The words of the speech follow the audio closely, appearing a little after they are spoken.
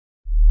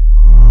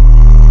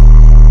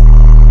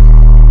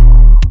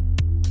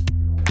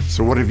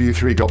So what have you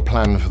three got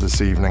planned for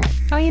this evening?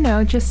 Oh, you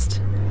know,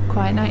 just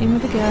quiet night in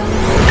with the girls.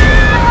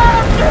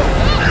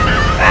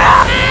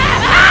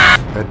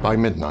 Bed by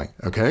midnight,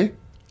 okay?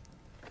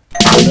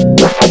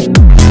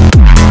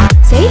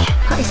 See?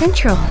 Party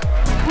Central.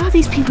 Who are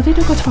these people? They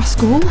don't go to our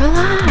school.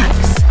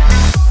 Relax.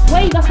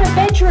 Wait, that's my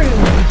bedroom.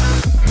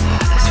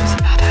 This was a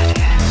bad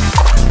idea.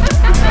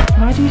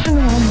 Why do you hang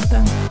around with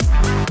them?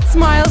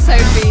 Smile,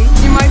 Sophie.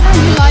 You might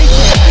find you like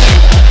it.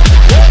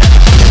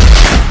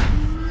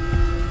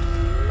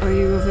 Are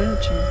you a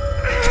virgin?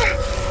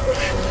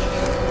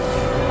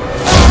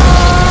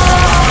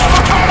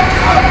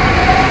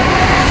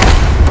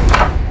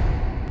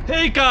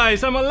 Hey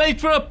guys, I'm late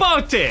for a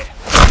party! A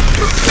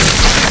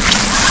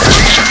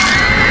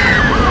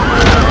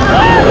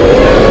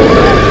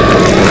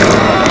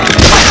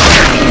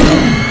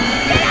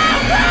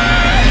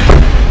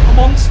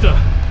monster!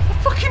 A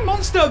fucking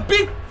monster! A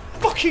big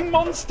fucking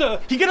monster!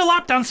 You get a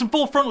lap dance and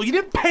full frontal, you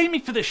didn't pay me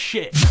for this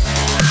shit!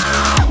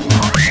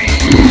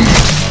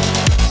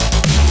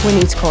 We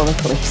need to call the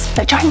police.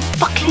 That giant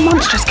fucking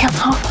monster just killed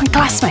half my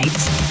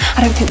classmates.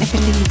 I don't think they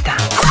believe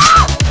that.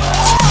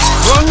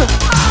 Run!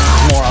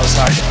 More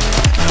outside.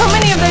 How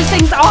many of those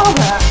things are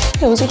there?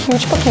 There was a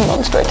huge fucking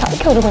monster attack,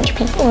 killed a bunch of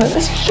people, and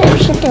this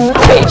shape-shifting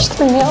bitch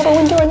threw me out the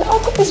window, and now I've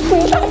got this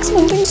weird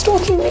ex-hunting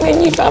stalking me, and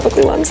you'd have a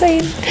clue I'm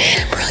saying.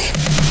 Brilliant.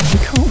 We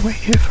can't wait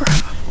here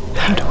forever.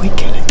 How do we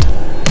get it?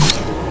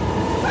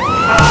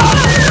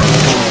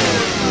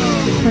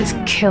 Let's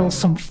kill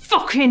some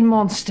fucking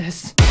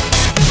monsters.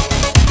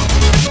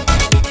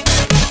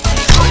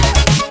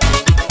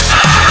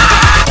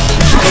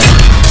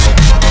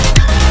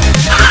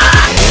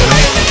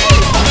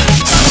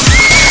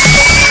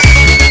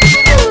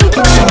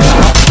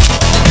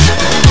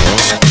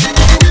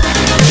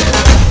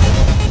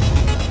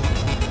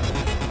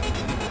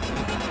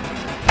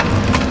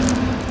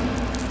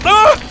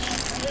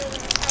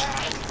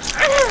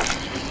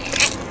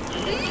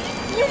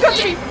 You've got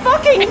to be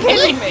fucking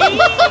kidding me!